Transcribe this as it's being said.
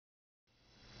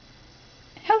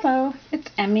Hello,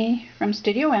 it's Emmy from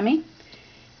Studio Emmy,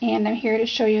 and I'm here to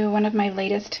show you one of my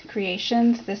latest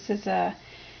creations. This is a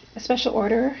special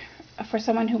order for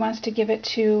someone who wants to give it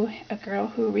to a girl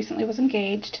who recently was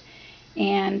engaged,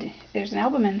 and there's an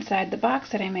album inside the box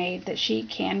that I made that she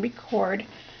can record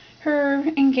her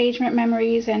engagement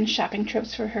memories and shopping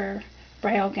trips for her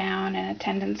bridal gown and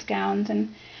attendance gowns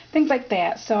and things like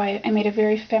that. So I made a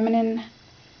very feminine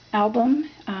album.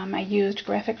 I used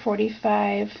graphic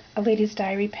 45, a lady's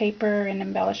diary paper, and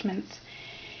embellishments,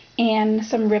 and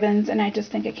some ribbons, and I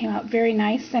just think it came out very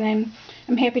nice, and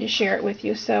I'm happy to share it with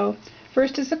you. So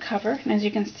first is the cover, and as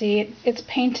you can see, it's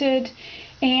painted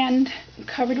and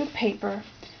covered with paper.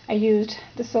 I used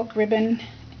the silk ribbon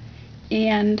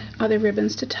and other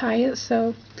ribbons to tie it,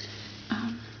 so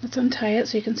let's untie it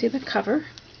so you can see the cover.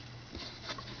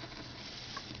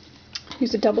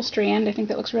 Use a double strand. I think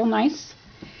that looks real nice.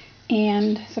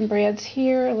 And some brads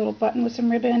here, a little button with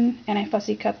some ribbon, and I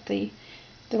fussy cut the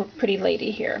pretty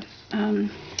lady here.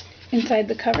 Inside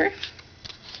the cover,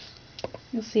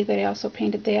 you'll see that I also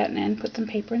painted that and then put some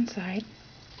paper inside.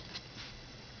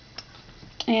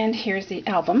 And here's the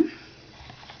album.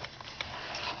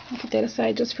 I'll put that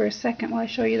aside just for a second while I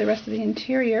show you the rest of the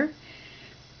interior.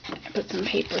 I put some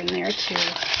paper in there to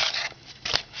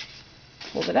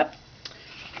hold it up.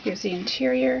 Here's the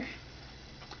interior,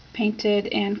 painted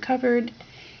and covered,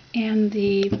 and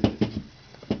the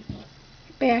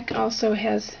back also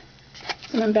has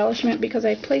some embellishment because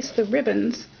I placed the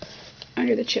ribbons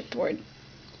under the chipboard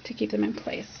to keep them in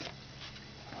place.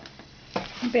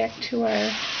 Back to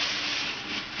our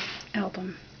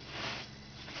album.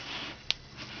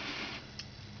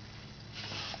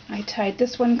 I tied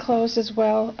this one closed as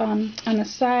well on the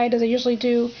side as I usually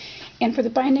do, and for the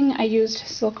binding I used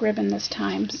silk ribbon this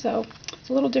time, so it's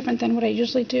a little different than what I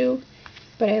usually do,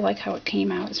 but I like how it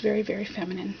came out. It's very, very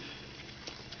feminine.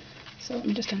 So let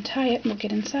me just untie it and we'll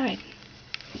get inside.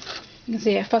 You can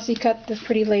see I fussy cut the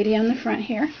pretty lady on the front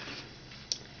here,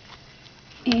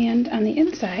 and on the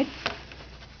inside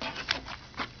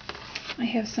I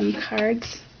have some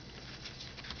cards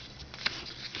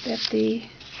that the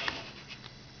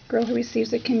girl who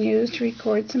receives it can use to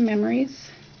record some memories.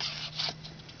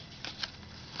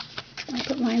 I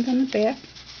put lines on the back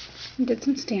and did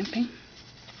some stamping.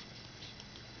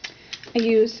 I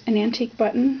used an antique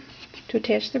button to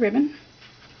attach the ribbon,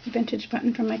 a vintage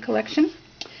button from my collection.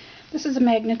 This is a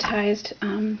magnetized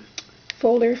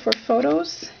folder for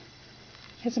photos.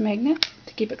 It has a magnet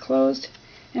to keep it closed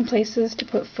and places to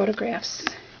put photographs.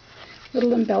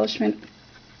 Little embellishment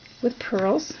with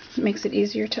pearls. It makes it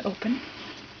easier to open.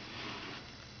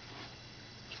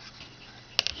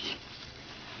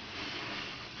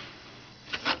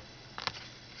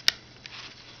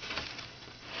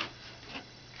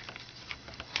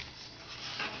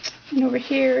 And over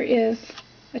here is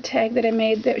a tag that I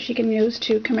made that she can use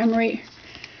to commemorate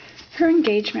her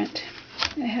engagement.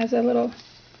 It has a little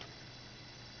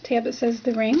tab that says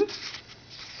the ring,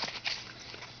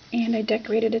 and I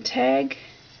decorated a tag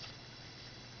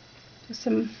with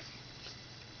some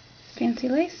fancy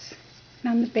lace,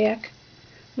 and on the back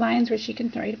lines where she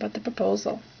can write about the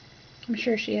proposal. I'm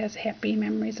sure she has happy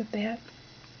memories of that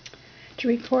to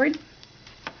record.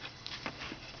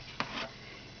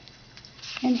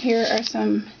 And here are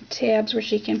some tabs where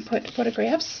she can put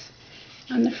photographs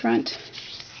on the front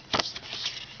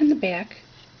and the back.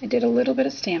 I did a little bit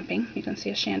of stamping. You can see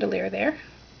a chandelier there.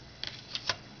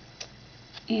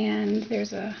 And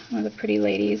there's one of the pretty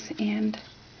ladies, and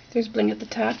there's bling at the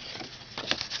top.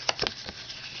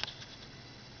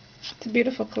 It's a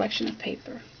beautiful collection of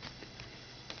paper.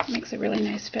 It makes a really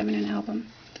nice feminine album.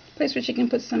 A place where she can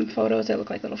put some photos that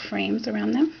look like little frames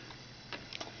around them.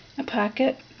 A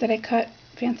pocket that I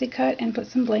fancy cut and put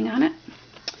some bling on it.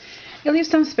 You'll leave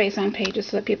some space on pages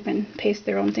so that people can paste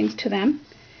their own things to them.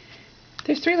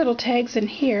 There's 3 little tags in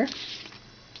here.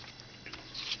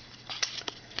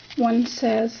 One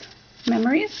says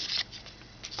memories,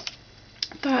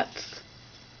 thoughts,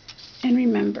 and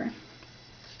remember.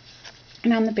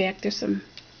 And on the back there's some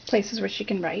places where she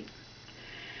can write.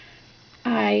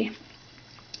 I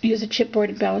use a chipboard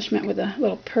embellishment with a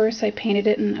little purse. I painted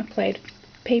it and applied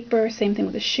paper. Same thing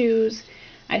with the shoes.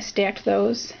 I stacked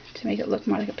those to make it look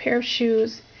more like a pair of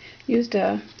shoes. Used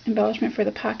a embellishment for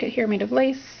the pocket here made of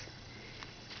lace.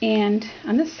 And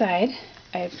on this side,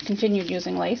 I've continued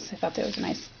using lace. I thought that was a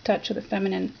nice touch of the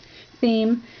feminine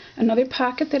theme. Another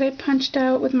pocket that I punched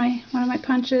out with one of my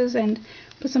punches and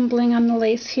put some bling on the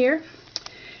lace here.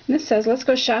 And this says, "Let's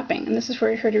go shopping." And this is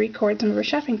for her to record some of her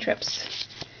shopping trips.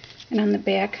 And on the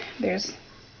back, there's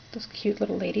those cute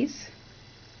little ladies.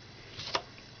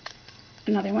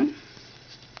 Another one.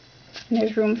 And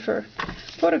there's room for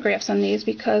photographs on these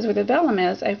because where the vellum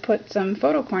is, I put some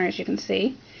photo corners you can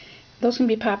see. Those can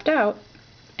be popped out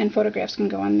and photographs can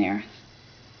go on there.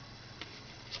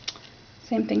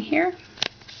 Same thing here.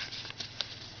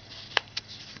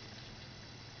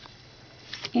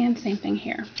 And same thing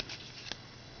here.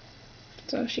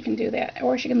 So she can do that.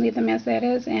 Or she can leave them as that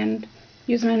is and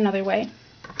use them in another way.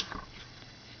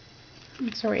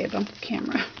 I'm sorry I bumped the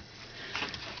camera.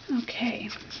 Okay.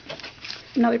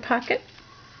 Another pocket.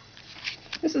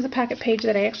 This is a pocket page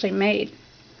that I actually made.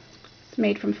 It's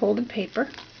made from folded paper.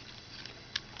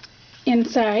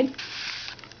 Inside,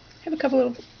 I have a couple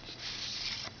little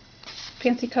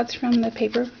fancy cuts from the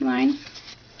paper line.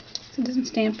 So do some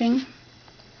stamping,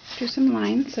 drew some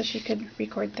lines so she could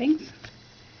record things.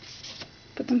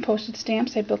 Put some postage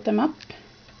stamps, I built them up.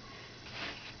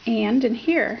 And in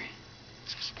here,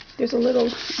 there's a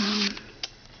little,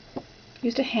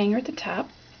 used a hanger at the top.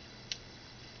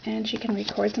 And she can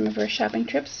record some of her shopping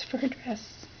trips for her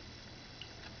dress.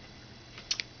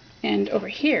 And over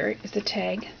here is the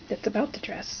tag that's about the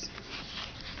dress.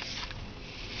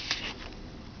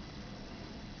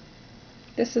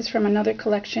 This is from another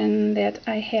collection that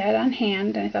I had on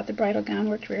hand, and I thought the bridal gown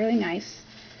worked really nice.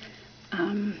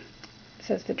 It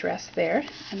says the dress there,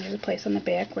 and there's a place on the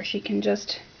back where she can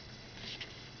just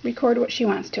record what she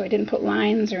wants to. I didn't put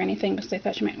lines or anything because I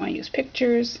thought she might want to use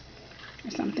pictures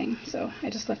or something, so I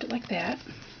just left it like that.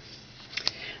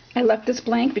 I left this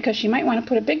blank because she might want to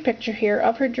put a big picture here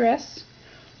of her dress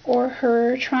or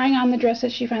her trying on the dress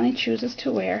that she finally chooses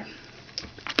to wear.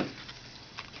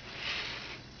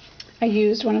 I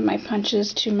used one of my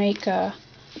punches to make a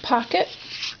pocket,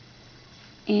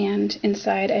 and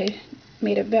inside I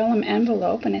made a vellum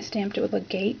envelope and I stamped it with a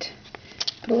gate,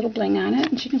 put a little bling on it,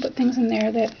 and she can put things in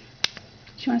there that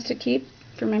she wants to keep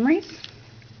for memories.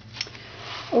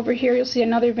 Over here you'll see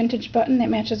another vintage button that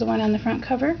matches the one on the front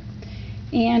cover.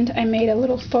 And I made a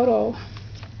little photo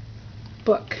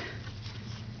book.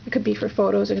 It could be for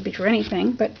photos, it could be for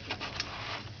anything, but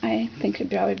I think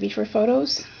it'd probably be for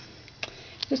photos.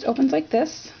 It just opens like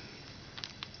this.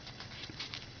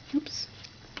 Oops.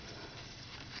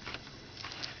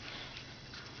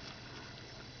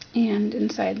 And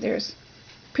inside there's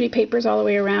pretty papers all the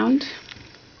way around.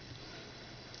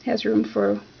 It has room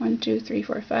for 1, 2, 3,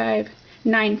 4, 5,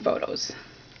 9 photos.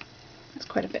 That's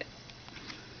quite a bit.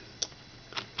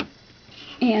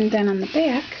 And then on the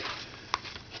back,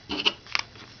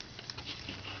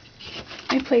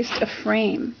 I placed a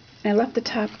frame. And I left the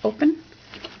top open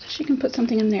so she can put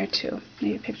something in there too.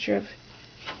 Maybe a picture of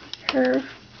her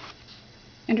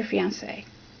and her fiancé.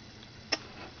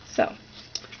 So,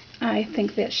 I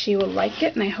think that she will like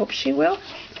it, and I hope she will.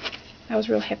 I was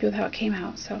real happy with how it came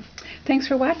out. So, thanks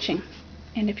for watching.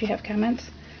 And if you have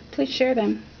comments, please share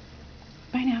them.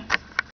 Bye now.